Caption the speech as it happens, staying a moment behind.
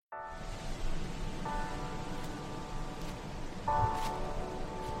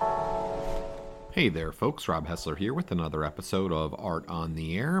Hey there, folks. Rob Hessler here with another episode of Art on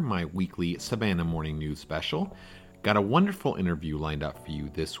the Air, my weekly Savannah Morning News special. Got a wonderful interview lined up for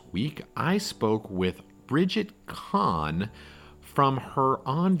you this week. I spoke with Bridget Kahn from her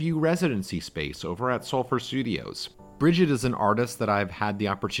OnView residency space over at Sulphur Studios. Bridget is an artist that I've had the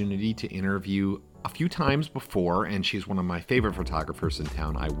opportunity to interview a few times before, and she's one of my favorite photographers in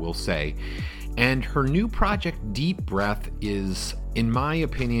town, I will say. And her new project, Deep Breath, is, in my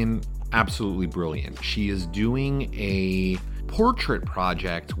opinion, absolutely brilliant. She is doing a portrait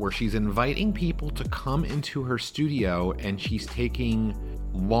project where she's inviting people to come into her studio and she's taking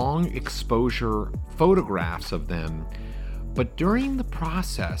long exposure photographs of them. But during the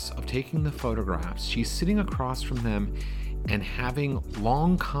process of taking the photographs, she's sitting across from them and having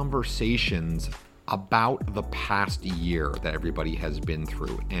long conversations about the past year that everybody has been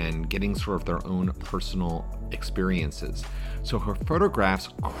through and getting sort of their own personal experiences. So her photographs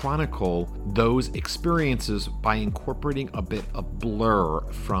chronicle those experiences by incorporating a bit of blur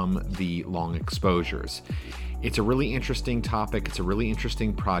from the long exposures. It's a really interesting topic. It's a really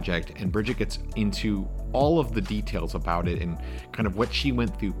interesting project, and Bridget gets into all of the details about it and kind of what she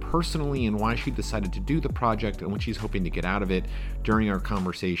went through personally and why she decided to do the project and what she's hoping to get out of it during our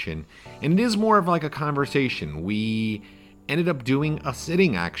conversation. And it is more of like a conversation. We ended up doing a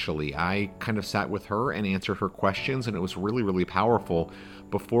sitting, actually. I kind of sat with her and answered her questions, and it was really, really powerful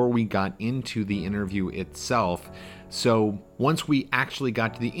before we got into the interview itself. So once we actually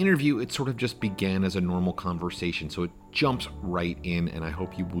got to the interview, it sort of just began as a normal conversation. So it jumps right in, and I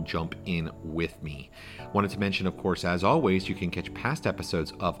hope you will jump in with me. Wanted to mention, of course, as always, you can catch past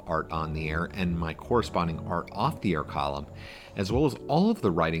episodes of Art on the Air and my corresponding Art Off the Air column, as well as all of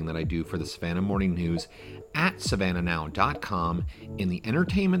the writing that I do for the Savannah Morning News at savannahnow.com in the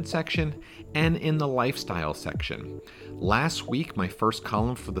entertainment section and in the lifestyle section. Last week, my first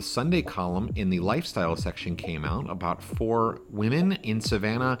column for the Sunday column in the lifestyle section came out about 4 women in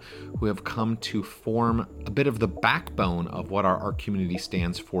Savannah who have come to form a bit of the backbone of what our art community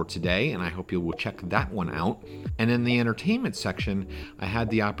stands for today, and I hope you will check that one out. And in the entertainment section, I had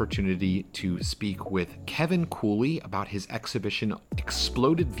the opportunity to speak with Kevin Cooley about his exhibition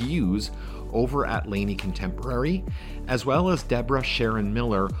Exploded Views over at Laney Contemporary, as well as Deborah Sharon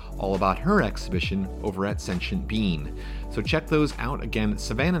Miller, all about her exhibition over at Sentient Bean. So check those out again at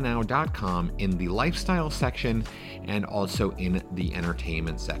savannahnow.com in the lifestyle section and also in the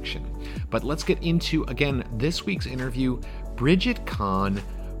entertainment section. But let's get into, again, this week's interview, Bridget Kahn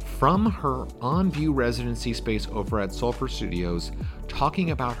from her OnView residency space over at Sulphur Studios,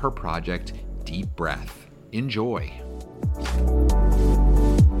 talking about her project, Deep Breath. Enjoy.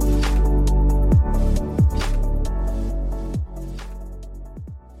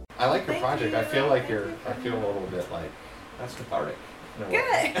 I like your project. I feel like I feel a little bit like that's cathartic. Good.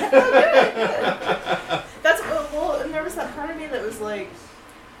 Good. That's well. And there was that part of me that was like,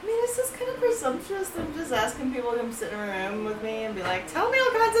 I mean, this is kind of presumptuous. Them just asking people to come sit in a room with me and be like, tell me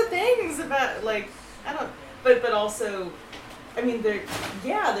all kinds of things about like I don't. But also, I mean, there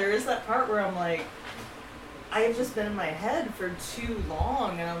is that part where I'm like, I have just been in my head for too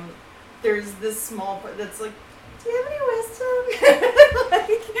long, and there's this small part that's like, do you have any wisdom? Like,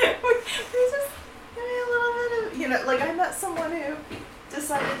 we just give me a little bit of, like I met someone who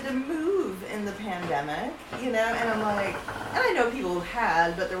decided to move in the pandemic, and I'm like, and I know people who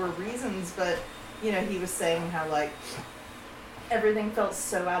had, but there were reasons, but, he was saying how, like, everything felt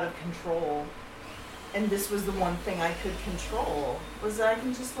so out of control, and this was the one thing I could control, was that I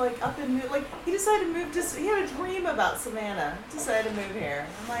can just, like, up and move, like, he decided to move he had a dream about Savannah, decided to move here.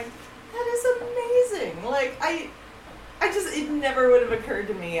 I'm like, that is amazing. Like, it never would have occurred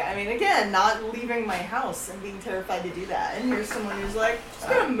to me. I mean, again, not leaving my house and being terrified to do that. And here's someone who's like, just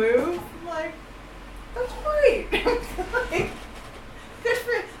gonna move. I'm like, that's great. Like, good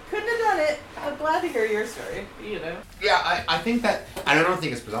for you. Couldn't have done it. I'm glad to hear your story, Yeah, I think that, I don't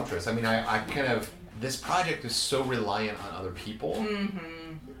think it's presumptuous. I mean, I kind of, this project is so reliant on other people,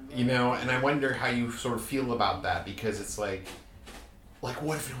 and I wonder how you sort of feel about that, because it's like,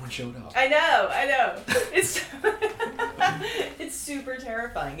 what if no one showed up? I know. It's it's super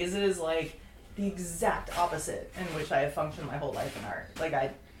terrifying, because it is like the exact opposite in which I have functioned my whole life in art. Like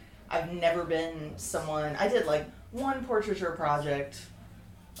I've never been someone. I did like one portraiture project,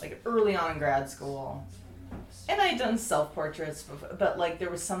 like early on in grad school, and I had done self-portraits before, but like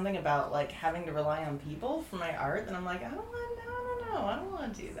there was something about like having to rely on people for my art, and I'm like, I don't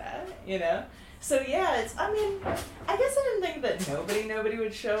want to do that, So yeah, I guess I didn't think that nobody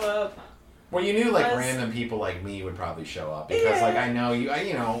would show up. Well, you knew, like, was, random people like me would probably show up. Because, like, I know you,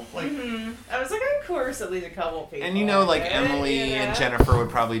 you know, like... Mm-hmm. I was like, of course, at least a couple people. And, you know, like, Emily and Jennifer would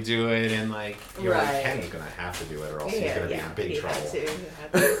probably do it, and, like, you're right. like, Ken's going to have to do it, or else he's going to be in big trouble. He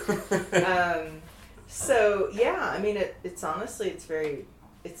had to. So, yeah, I mean, it's honestly, it's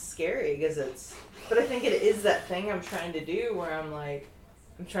scary, because but I think it is that thing I'm trying to do, where I'm like,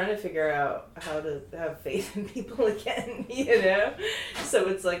 I'm trying to figure out how to have faith in people again, you know? So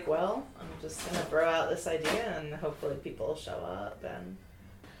it's like, well, I'm just going to throw out this idea and hopefully people will show up. And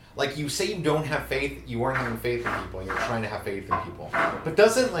like, you say you don't have faith, you weren't having faith in people, and you're trying to have faith in people. But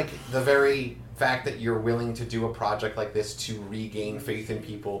doesn't, like, the very fact that you're willing to do a project like this to regain faith in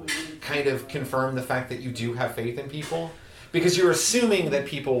people kind of confirm the fact that you do have faith in people? Because you're assuming that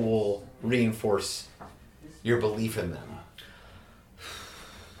people will reinforce your belief in them.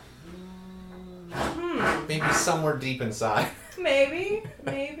 Maybe somewhere deep inside. Maybe.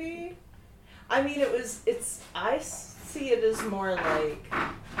 I mean, I see it as more like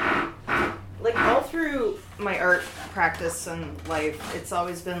all through my art practice and life, it's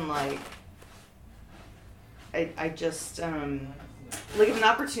always been like, I just, like if an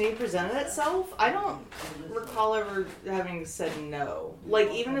opportunity presented itself, I don't recall ever having said no. Like,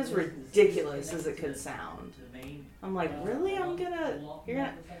 even as ridiculous as it could sound. I'm like, really? You're gonna...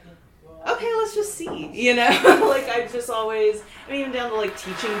 Okay, let's just see, you know? Like, I just always, even down to, like,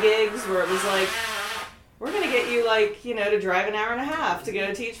 teaching gigs where it was like, we're going to get you, like, you know, to drive an hour and a half to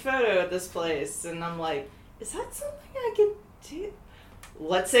go teach photo at this place. And I'm like, is that something I could do?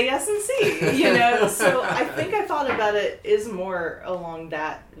 Let's say yes and see, you know? So I think I thought about it is more along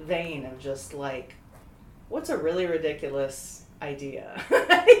that vein of just, like, what's a really ridiculous idea,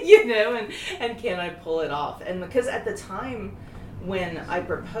 you know? And can I pull it off? And because at the time, when I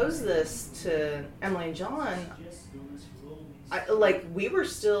proposed this to Emily and John, we were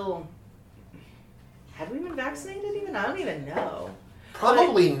still, had we been vaccinated even? I don't even know.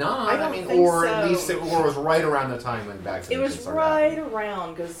 Probably not. I mean, or at least it was right around the time when vaccinations It was started right happening.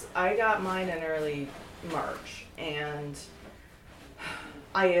 around, because I got mine in early March, and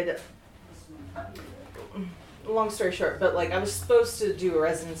I had, long story short, but like I was supposed to do a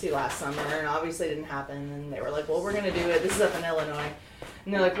residency last summer, and obviously it didn't happen, and they were like, well, we're going to do it, this is up in Illinois,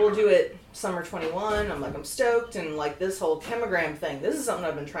 and they're like, we'll do it summer 21. I'm like, I'm stoked, and like this whole chemogram thing, this is something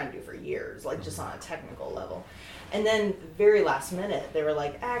I've been trying to do for years, like just on a technical level. And then very last minute, they were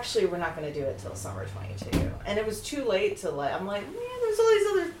like, actually, we're not going to do it till summer 22. And it was too late to like, I'm like, man, there's all these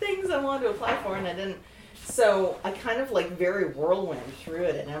other things I wanted to apply for, and I didn't. So I kind of like very whirlwind through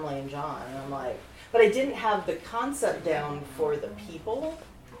it at Emily and John, and I'm like, but I didn't have the concept down for the people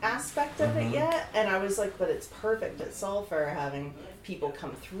aspect of it yet. And I was like, but it's perfect at Sulfur having people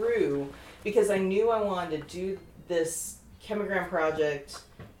come through, because I knew I wanted to do this chemogram project,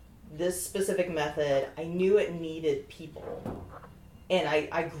 this specific method. I knew it needed people. And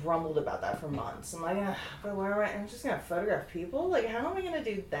I grumbled about that for months. I'm like, but where am I? I'm just going to photograph people? Like, how am I going to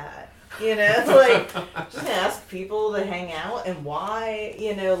do that? You know, like, just going to ask people to hang out, and why?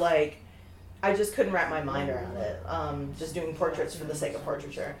 You know, like, I just couldn't wrap my mind around it. Just doing portraits for the sake of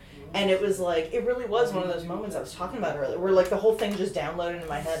portraiture. And it was like, it really was one of those moments I was talking about earlier, where like the whole thing just downloaded in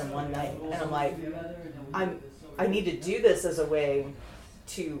my head in one night. And I'm like, I need to do this as a way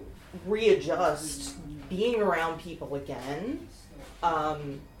to readjust being around people again.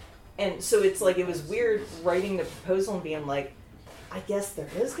 And so it's like, it was weird writing the proposal and being like, I guess there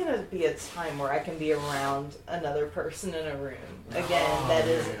is going to be a time where I can be around another person in a room again. That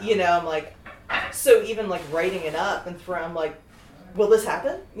is, you know, I'm like, so even like writing it up and I'm like, will this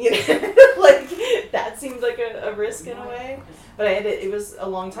happen? You know, like that seemed like a risk in a way. But it was a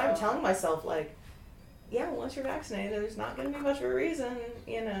long time telling myself like, yeah, once you're vaccinated, there's not going to be much of a reason,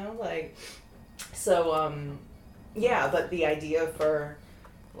 you know, like, so, yeah, but the idea for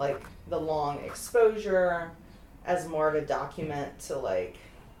like the long exposure as more of a document to like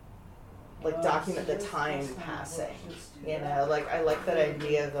document the time passing, you know, like I like that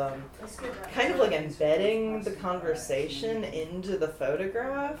idea of kind of like embedding the conversation into the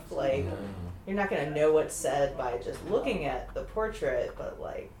photograph. Like, you're not going to know what's said by just looking at the portrait, but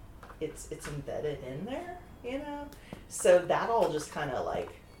like it's embedded in there, you know. So that all just kind of like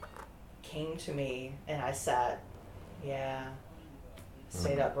came to me, and I sat,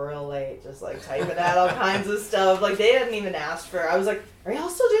 stayed up real late, just like typing out all kinds of stuff. Like they hadn't even asked for. I was like, "Are y'all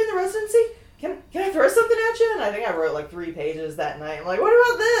still doing the residency? Can I throw something at you?" And I think I wrote like 3 pages that night. I'm like, "What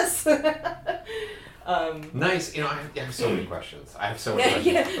about this?" Nice. You know, I have so many questions.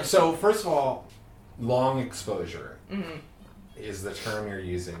 Yeah. So first of all, long exposure is the term you're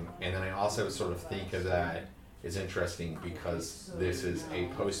using, and then I also sort of think of that is interesting because this is a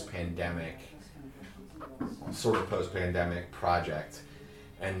post-pandemic project,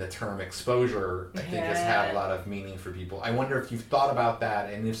 and the term exposure I think has had a lot of meaning for people. I wonder if you've thought about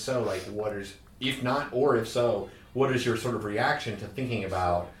that, and if so, like if not, or if so, what is your sort of reaction to thinking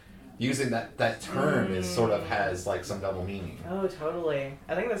about using that term is sort of has like some double meaning? Oh, totally.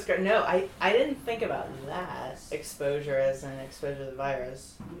 I think that's great. No, I didn't think about that exposure as an exposure to the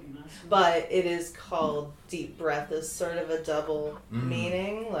virus, but it is called deep breath is sort of a double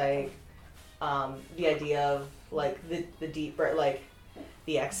meaning, like the idea of like the deep breath, like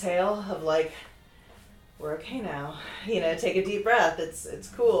the exhale of like we're okay now, take a deep breath. It's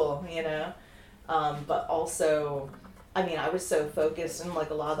cool, but also. I mean, I was so focused in like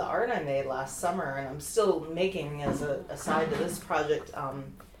a lot of the art I made last summer, and I'm still making as a side to this project.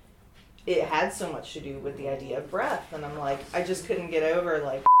 It had so much to do with the idea of breath, and I'm like, I just couldn't get over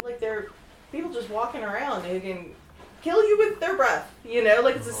like there are people just walking around who can kill you with their breath,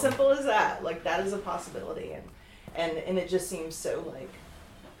 like it's as simple as that. Like that is a possibility, and it just seems so like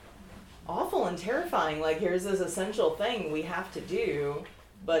awful and terrifying. Like here's this essential thing we have to do.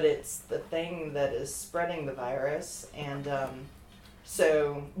 But it's the thing that is spreading the virus, and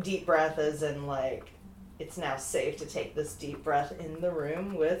so deep breath is in like it's now safe to take this deep breath in the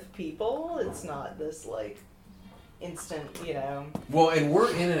room with people. It's not this like instant, Well, and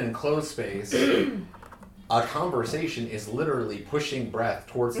we're in an enclosed space. A conversation is literally pushing breath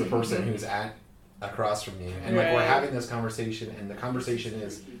towards the person who's across from you, and like we're having this conversation, and the conversation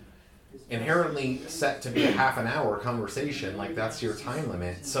is inherently set to be a half an hour conversation, like that's your time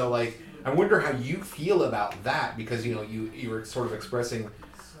limit. So like I wonder how you feel about that, because you were sort of expressing,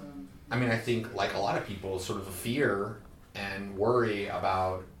 I mean, I think like a lot of people sort of a fear and worry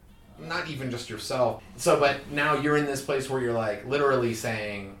about not even just yourself. So but now you're in this place where you're like literally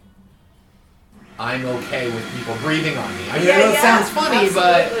saying I'm okay with people breathing on me. I mean, I know it sounds funny,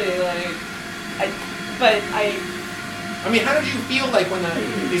 absolutely. But I mean, how did you feel like when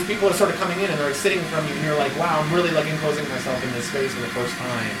these people are sort of coming in and they're like sitting from you and you're like, wow, I'm really like enclosing myself in this space for the first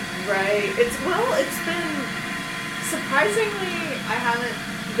time? Right. It's been surprisingly, I haven't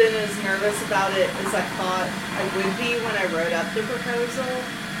been as nervous about it as I thought I would be when I wrote up the proposal,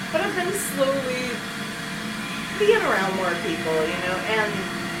 but I've been slowly being around more people, and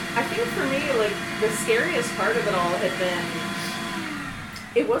I think for me, like the scariest part of it all had been,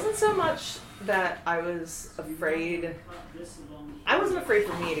 it wasn't so much that I was afraid. I wasn't afraid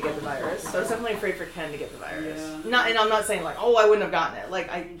for me to get the virus. I was definitely afraid for Ken to get the virus. And I'm not saying like, oh, I wouldn't have gotten it. Like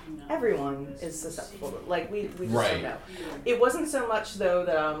everyone is susceptible. Like we just don't know. It wasn't so much though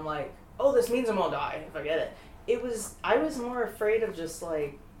that I'm like, oh, this means I'm gonna die if I get it. I was more afraid of just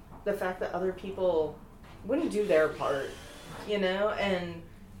like the fact that other people wouldn't do their part, and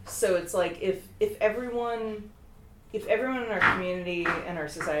so it's like if everyone in our community and our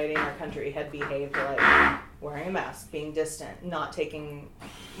society and our country had behaved like wearing a mask, being distant, not taking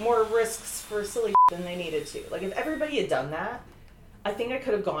more risks for silly than they needed to. Like if everybody had done that, I think I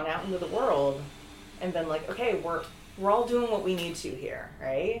could have gone out into the world and been like, okay, we're all doing what we need to here,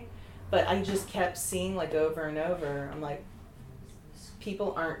 right? But I just kept seeing like over and over, I'm like,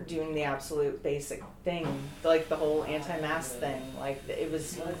 people aren't doing the absolute basic thing, like the whole anti-mask thing. Like it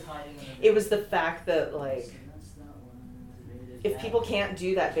was the fact that like, if people can't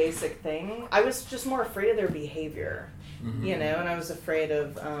do that basic thing, I was just more afraid of their behavior, and I was afraid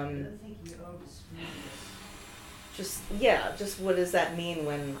of just what does that mean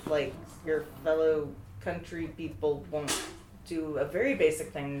when like your fellow country people won't do a very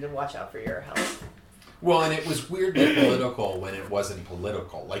basic thing to watch out for your health. Well, and it was weirdly political when it wasn't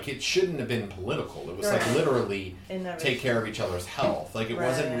political. Like, it shouldn't have been political. It was, like, literally take care of each other's health. Like, it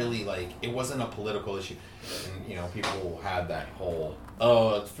wasn't really, like, it wasn't a political issue. And, people had that whole,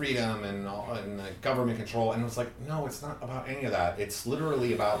 it's freedom and government control. And it was like, no, it's not about any of that. It's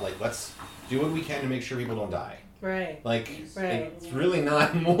literally about, like, let's do what we can to make sure people don't die. Right. Like, it's really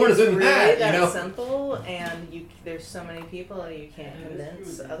not more than that, That's simple, and there's so many people you can't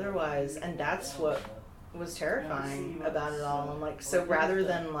convince otherwise. And that's what was terrifying about it all. I'm like, so rather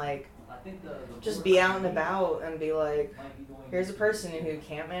than like just be out and about and be like, here's a person who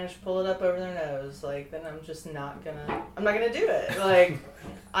can't manage to pull it up over their nose, like then I'm not gonna do it. Like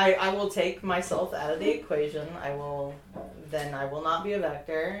I will take myself out of the equation. I will not be a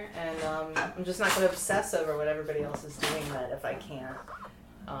vector, and I'm just not gonna obsess over what everybody else is doing that if I can't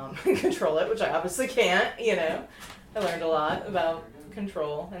control it, which I obviously can't. I learned a lot about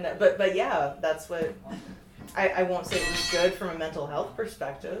control and that, but yeah, that's what I won't say it was good from a mental health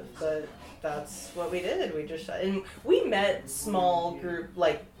perspective, but that's what we did. We just and we met small group,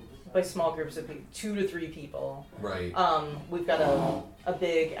 like by small groups of people, 2 to 3 people. Right. We've got a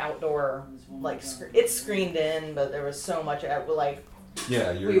big outdoor, like, it's screened in, but there was so much, like,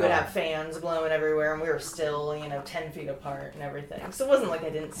 yeah, we would have fans blowing everywhere, and we were still, 10 feet apart and everything. So it wasn't like I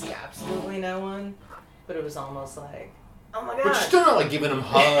didn't see absolutely no one, but it was almost like, oh my god. But you're still not, like, giving them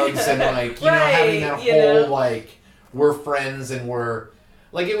hugs and, like, having that whole, like, we're friends and we're...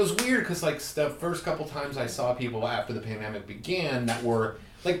 Like, it was weird because, like, the first couple times I saw people after the pandemic began that were...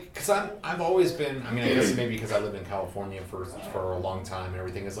 Like, because I've always been... I mean, I guess maybe because I lived in California for a long time and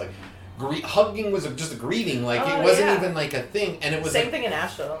everything. It's like... hugging was just a greeting. Like, it wasn't even, like, a thing. And it was... Same like, thing in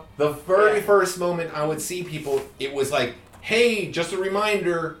Asheville. The very first moment I would see people, it was like, hey, just a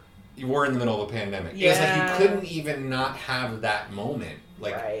reminder, you were in the middle of a pandemic. Yeah. It was like you couldn't even not have that moment.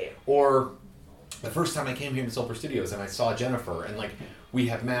 Like, right. Or the first time I came here to Silver Studios and I saw Jennifer and, like, we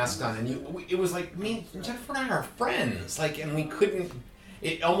had masks on and it was like, me, Jennifer and I are friends. Like, and we couldn't...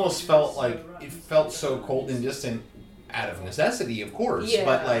 It almost felt like... It felt so cold and distant out of necessity, of course. Yeah.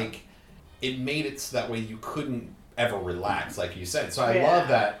 But, like... It made it so that way you couldn't ever relax, like you said. So I love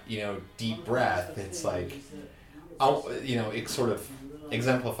that, deep breath. It's like, it sort of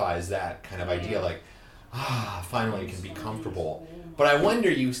exemplifies that kind of idea, like, finally you can be comfortable. But I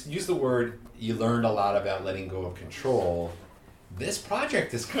wonder, you use the word, you learned a lot about letting go of control. This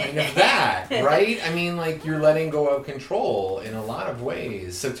project is kind of that, right? I mean, like, you're letting go of control in a lot of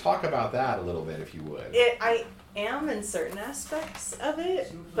ways. So talk about that a little bit, if you would. I am in certain aspects of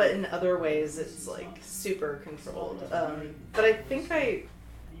it, but in other ways it's, like, super controlled. But I think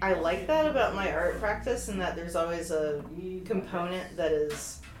I like that about my art practice, in that there's always a component that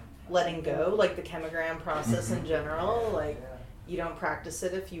is letting go, like the chemogram process in general. Like, you don't practice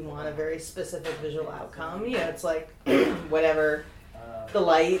it if you want a very specific visual outcome. It's like whatever the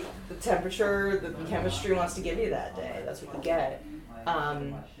light, the temperature, the chemistry wants to give you that day. That's what you get.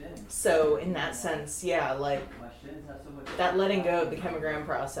 So in that sense, like, that letting go of the chemogram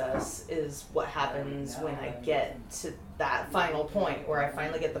process is what happens when I get to that final point where I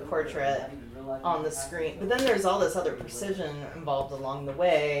finally get the portrait on the screen. But then there's all this other precision involved along the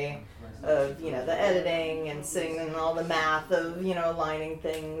way of, the editing and sitting and all the math of, aligning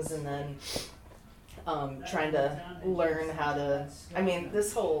things, and then trying to learn how to,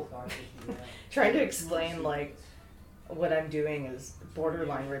 this whole, trying to explain, like, what I'm doing is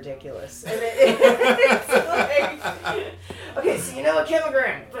borderline ridiculous. And it's like, okay, so a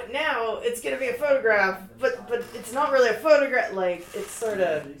chemogram, but now it's going to be a photograph, but it's not really a photograph. Like, it's sort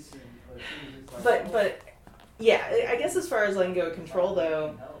of, but yeah, I guess as far as letting go of control,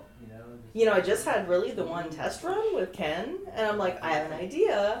 though, I just had really the one test run with Ken, and I'm like, I have an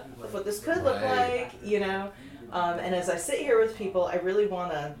idea of what this could look like, and as I sit here with people, I really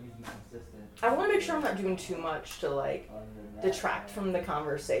want to make sure I'm not doing too much to, like, detract from the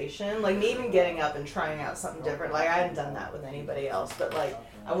conversation. Like, me even getting up and trying out something different. Like, I hadn't done that with anybody else, but, like,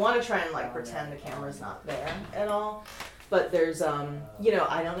 I want to try and, like, pretend the camera's not there at all. But there's, I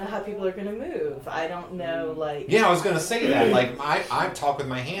don't know how people are going to move. I don't know, like... Yeah, I was going to say that. Like, I talk with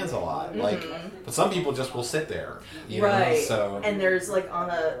my hands a lot. Like, but some people just will sit there, right. So... And there's, like, on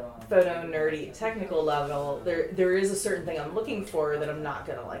a photo nerdy technical level, there is a certain thing I'm looking for that I'm not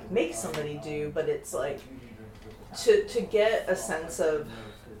going to, like, make somebody do, but it's, like, to get a sense of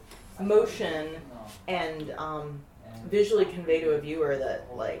motion and visually convey to a viewer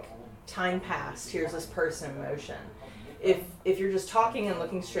that, like, time passed, here's this person in motion. If you're just talking and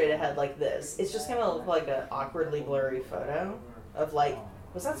looking straight ahead like this, it's just gonna look like an awkwardly blurry photo of, like,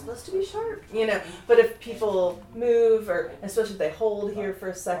 was that supposed to be sharp? But if people move, or especially if they hold here for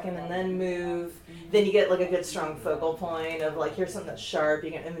a second and then move, then you get, like, a good strong focal point of, like, here's something that's sharp,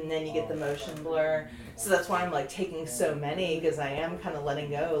 and then you get the motion blur. So that's why I'm, like, taking so many, because I am kind of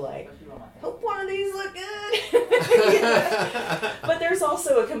letting go, like, hope one of these look good. But there's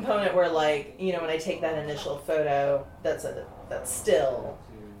also a component where, like, when I take that initial photo, that's still,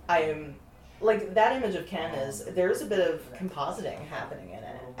 I am, like, that image of Ken there's a bit of compositing happening in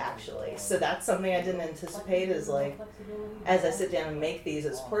it, actually. So that's something I didn't anticipate, is, like, as I sit down and make these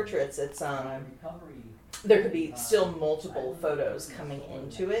as portraits, it's, there could be still multiple photos coming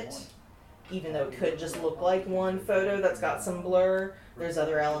into it, even though it could just look like one photo that's got some blur. There's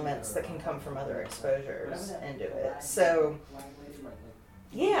other elements that can come from other exposures into it. So,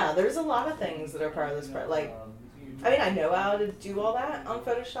 yeah, there's a lot of things that are part of this part. Like, I know how to do all that on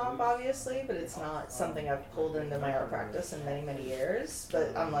Photoshop, obviously, but it's not something I've pulled into my art practice in many, many years.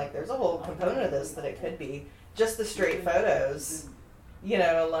 But I'm like, there's a whole component of this that it could be just the straight photos,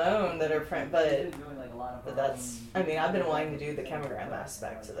 alone that are print. But that's, I've been wanting to do the chemogram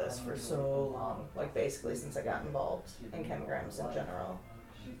aspect to this for so long, like, basically since I got involved in chemograms in general.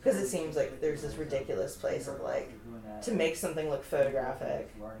 because it seems like there's this ridiculous place of like to make something look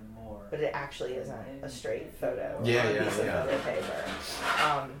photographic, but it actually isn't a straight photo on a piece of photo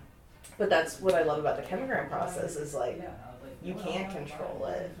paper. But that's what I love about the chemagram process is like you can't control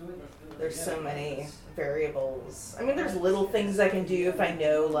it. There's so many variables. I mean, there's little things I can do if I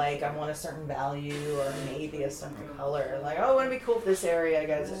know like I want a certain value or maybe a certain color. Like, oh, I want to be cool with this area,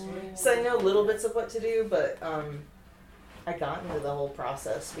 guys. So I know little bits of what to do, but I got into the whole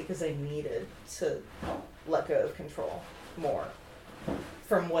process because I needed to let go of control more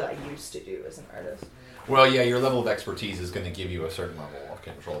from what I used to do as an artist. Well, yeah, your level of expertise is going to give you a certain level of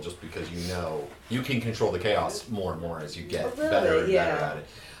control just because you know you can control the chaos more and more as you get better and better at it.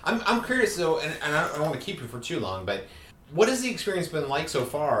 I'm curious, though, and I don't want to keep you for too long, but what has the experience been like so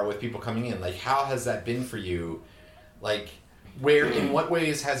far with people coming in? Like, how has that been for you? Like, in what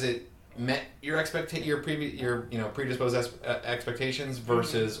ways has it met your predisposed expectations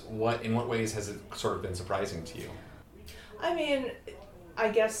versus in what ways has it sort of been surprising to you? I mean, I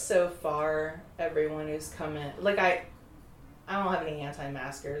guess so far everyone who's come in, like I don't have any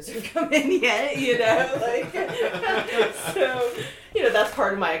anti-maskers who've come in yet, you know, like so that's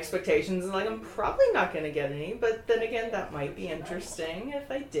part of my expectations, and like I'm probably not going to get any, but then again that might be interesting if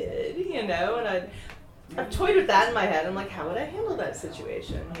I did, you know, and I've toyed with that in my head. I'm like, how would I handle that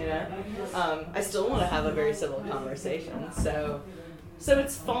situation, you know? I still want to have a very civil conversation, so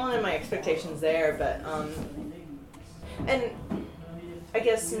it's fallen in my expectations there, but and I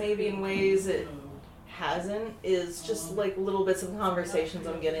guess maybe in ways it hasn't is just like little bits of conversations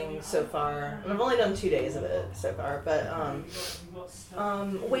I'm getting so far. And I've only done 2 days of it so far, but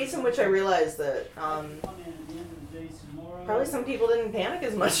ways in which I realized that probably some people didn't panic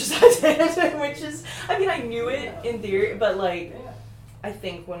as much as I did, which is, I mean, I knew it in theory, but like, I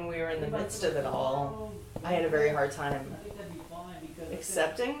think when we were in the midst of it all, I had a very hard time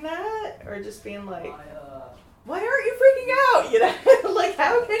accepting that, or just being like, why aren't you freaking out? You know, like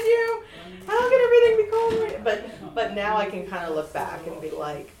how can everything be calm? But now I can kind of look back and be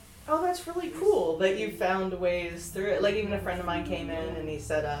like, oh, that's really cool that you found ways through it. Like even a friend of mine came in and he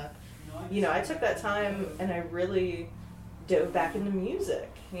said, I took that time and I really dove back into music,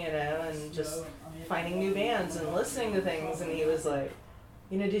 you know, and just finding new bands and listening to things. And he was like,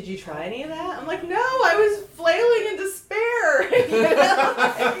 did you try any of that? I'm like, no, I was flailing in despair. You know?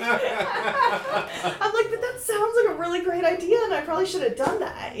 I'm like, but that sounds like a really great idea, and I probably should have done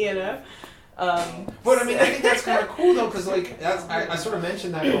that, you know? But I mean, I think that's kind of cool, though, because like I sort of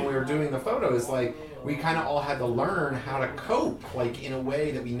mentioned that when we were doing the photos, like we kind of all had to learn how to cope, like in a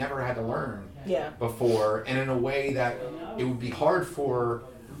way that we never had to learn before, and in a way that it would be hard for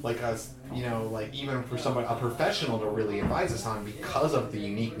like us, you know, like even for somebody, a professional to really advise us on because of the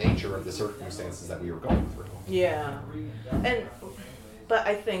unique nature of the circumstances that we were going through. Yeah. But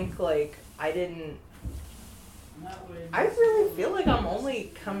I think like I really feel like I'm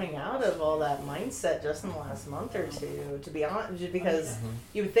only coming out of all that mindset just in the last month or two, to be honest, just because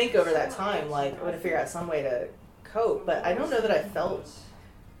you would think over that time, like I would figure out some way to cope, but I don't know that I didn't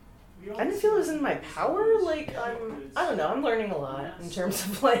feel it was in my power. Like I don't know, I'm learning a lot in terms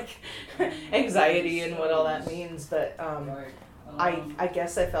of like anxiety and what all that means, but I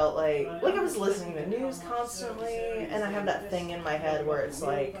guess I felt like I was listening to news constantly, and I have that thing in my head where it's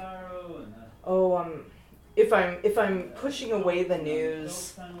like, if I'm pushing away the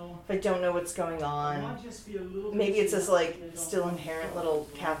news, if I don't know what's going on, maybe it's this like still inherent little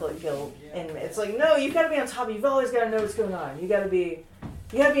Catholic guilt in me. It's like, no, you've got to be on top. You've always got to know what's going on. You got to be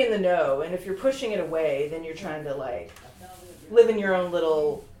in the know. And if you're pushing it away, then you're trying to like live in your own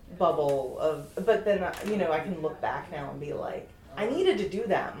little bubble of. But then I can look back now and be like, I needed to do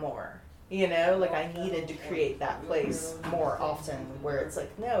that more. You know, like I needed to create that place more often where it's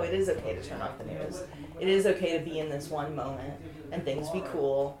like, no, it is okay to turn off the news. It is okay to be in this one moment and things be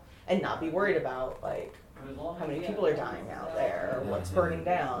cool and not be worried about like how many people are dying out there or what's burning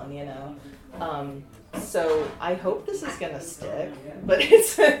down, you know. So I hope this is going to stick, but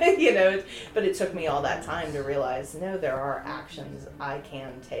it's, but it took me all that time to realize, no, there are actions I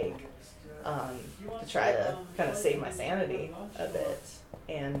can take to try to kind of save my sanity a bit.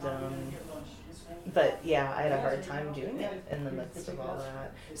 And, but yeah, I had a hard time doing it in the midst of all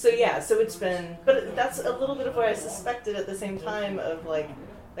that. So it's been, but that's a little bit of what I suspected at the same time of like,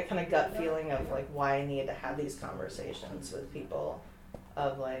 that kind of gut feeling of like why I needed to have these conversations with people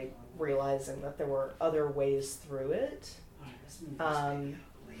of like realizing that there were other ways through it.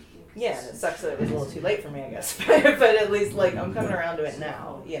 Yeah, and it sucks that it was a little too late for me, I guess. But at least like I'm coming around to it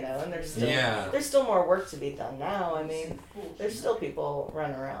now, you know, and there's still more work to be done now. I mean, there's still people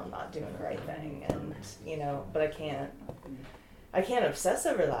running around not doing the right thing, and but I can't I can't obsess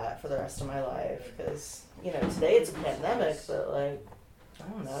over that for the rest of my life because, you know, today it's a pandemic, but like, I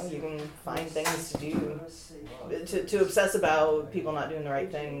don't know, you can find things to do to obsess about people not doing the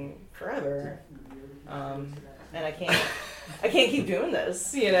right thing forever. And I can't keep doing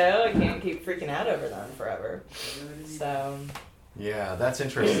this, you know? I can't keep freaking out over them forever. So... Yeah, that's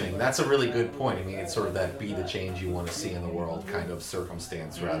interesting. That's a really good point. I mean, it's sort of that be the change you want to see in the world kind of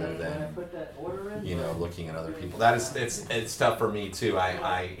circumstance rather than, you know, looking at other people. That is, it's tough for me too.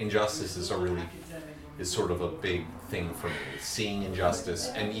 Injustice is sort of a big thing for me. Seeing injustice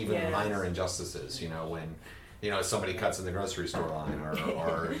and even minor injustices, you know, when, you know, somebody cuts in the grocery store line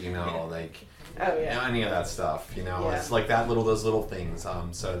or you know, like, any of that stuff, you know, it's like those little things.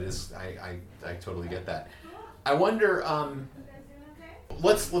 So it is, I totally get that. I wonder,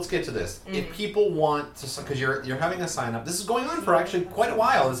 let's get to this. If people want to, because you're having a sign up. This is going on for actually quite a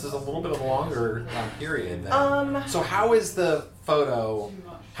while. This is a little bit of a longer period. So how is the photo?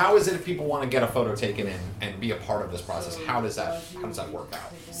 How is it if people want to get a photo taken and be a part of this process? How does that work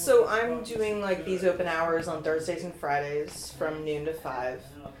out? So I'm doing like these open hours on Thursdays and Fridays from noon to 5.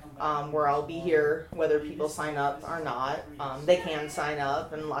 Where I'll be here whether people sign up or not. They can sign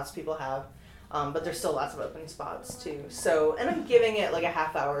up, and lots of people have. But there's still lots of open spots too. So, and I'm giving it like a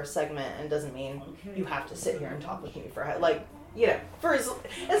half-hour segment, and doesn't mean you have to sit here and talk with me for like, you know, for as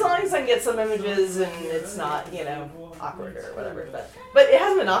long as I can get some images and it's not, you know, awkward or whatever. But it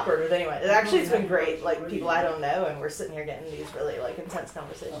hasn't been awkward with anyone. It actually has been great. Like people I don't know, and we're sitting here getting these really like intense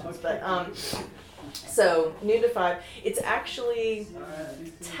conversations. But so noon to 5. It's actually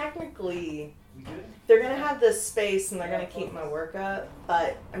technically. They're going to have this space and they're going to keep my work up,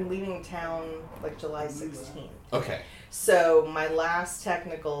 but I'm leaving town like July 16th. Okay. So my last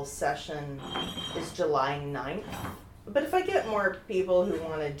technical session is July 9th. But if I get more people who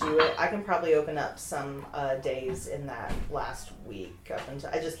want to do it, I can probably open up some days in that last week. Up until,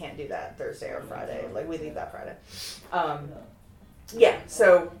 I just can't do that Thursday or Friday. Like we leave that Friday. Yeah,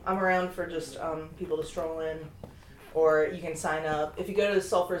 so I'm around for just people to stroll in, or you can sign up. If you go to the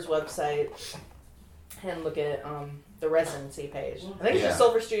Sulfur's website and look at the residency page, I think it's just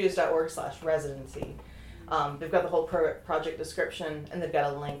sulfurstudios.org/residency. They've got the whole project description, and they've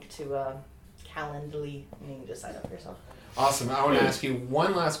got a link to Calendly, and you can just sign up for yourself. Awesome. I want to ask you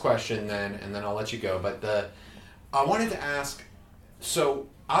one last question then, and then I'll let you go. But I wanted to ask, so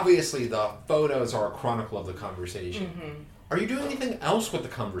obviously the photos are a chronicle of the conversation. Mm-hmm. Are you doing anything else with the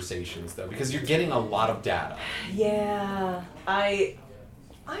conversations, though? Because you're getting a lot of data. Yeah, I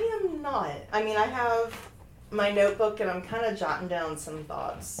am not. I mean, I have my notebook, and I'm kind of jotting down some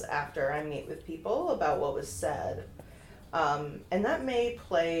thoughts after I meet with people about what was said. And that may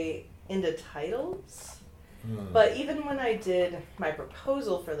play into titles. But even when I did my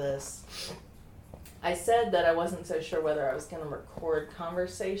proposal for this, I said that I wasn't so sure whether I was going to record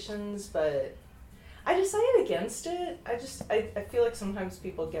conversations, but I decided against it. I feel like sometimes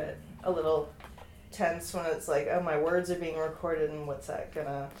people get a little tense when it's like, oh, my words are being recorded, and what's that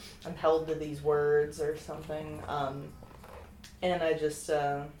gonna, I'm held to these words or something. And I just,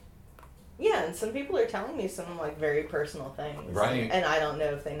 and some people are telling me some like very personal things. Right. And I don't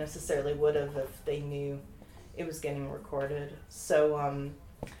know if they necessarily would have if they knew it was getting recorded. So,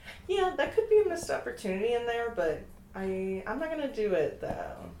 that could be a missed opportunity in there, but I'm not gonna do it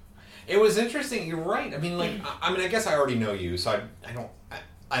though. It was interesting. You're right. I mean, like, I guess I already know you, so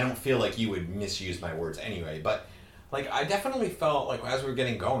I don't feel like you would misuse my words anyway. But like, I definitely felt like as we were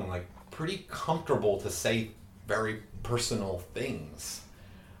getting going, like, pretty comfortable to say very personal things.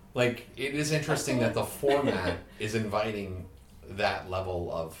 Like, it is interesting that the format is inviting that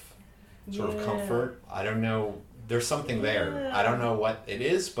level of sort of comfort. I don't know. There's something there. I don't know what it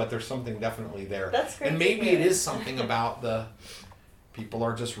is, but there's something definitely there. That's great. And maybe it is something about the people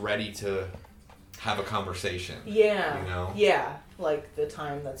are just ready to have a conversation. Yeah. You know? Yeah. Like the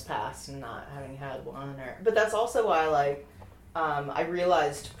time that's passed and not having had one. But that's also why, like, I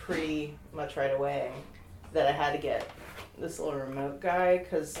realized pretty much right away that I had to get this little remote guy,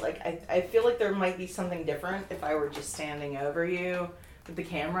 because, like, I feel like there might be something different if I were just standing over you with the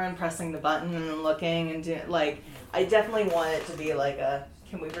camera and pressing the button and then looking and doing, like, I definitely want it to be like a,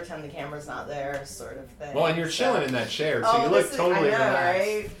 can we pretend the camera's not there sort of thing. Well, and you're chilling in that chair, so you look totally relaxed.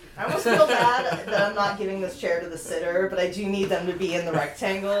 Right? I almost feel bad that I'm not giving this chair to the sitter, but I do need them to be in the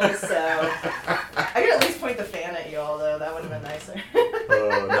rectangle, so I could at least point the fan at you all, though. That would have been nicer.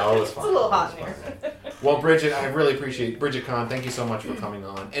 No, it was fine. It's a little hot in here. Well, Bridget, I really appreciate Bridget Kahn. Thank you so much for coming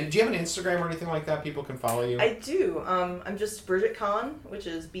on. And do you have an Instagram or anything like that people can follow you? I do. I'm just Bridget Kahn, which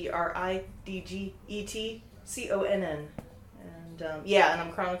is BridgetConn. And and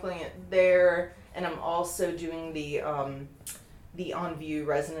I'm chronicling it there, and I'm also doing the the On View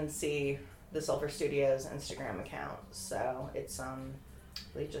Residency, the Sulphur Studios Instagram account. So it's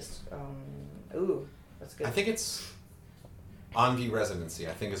they just ooh, that's good. I think it's On View Residency.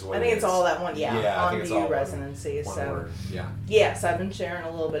 I think is what. I think it's all that one. Yeah, I On think it's View all Residency. one So word. Yeah. yeah, so I've been sharing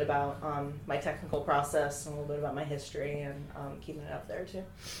a little bit about my technical process and a little bit about my history and keeping it up there too.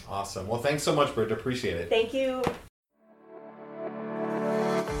 Awesome. Well, thanks so much, Bridget. Appreciate it. Thank you.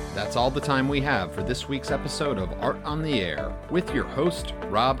 That's all the time we have for this week's episode of Art on the Air with your host,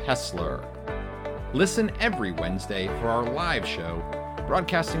 Rob Hessler. Listen every Wednesday for our live show,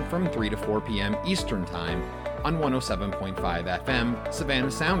 broadcasting from 3 to 4 p.m. Eastern Time on 107.5 FM Savannah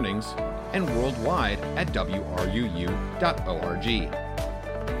Soundings and worldwide at WRUU.org.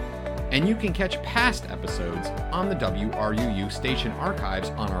 And you can catch past episodes on the WRUU station archives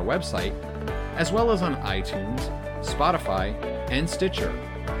on our website, as well as on iTunes, Spotify, and Stitcher.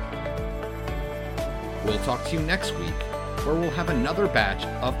 We'll talk to you next week, where we'll have another batch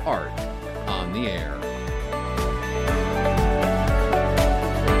of Art on the Air.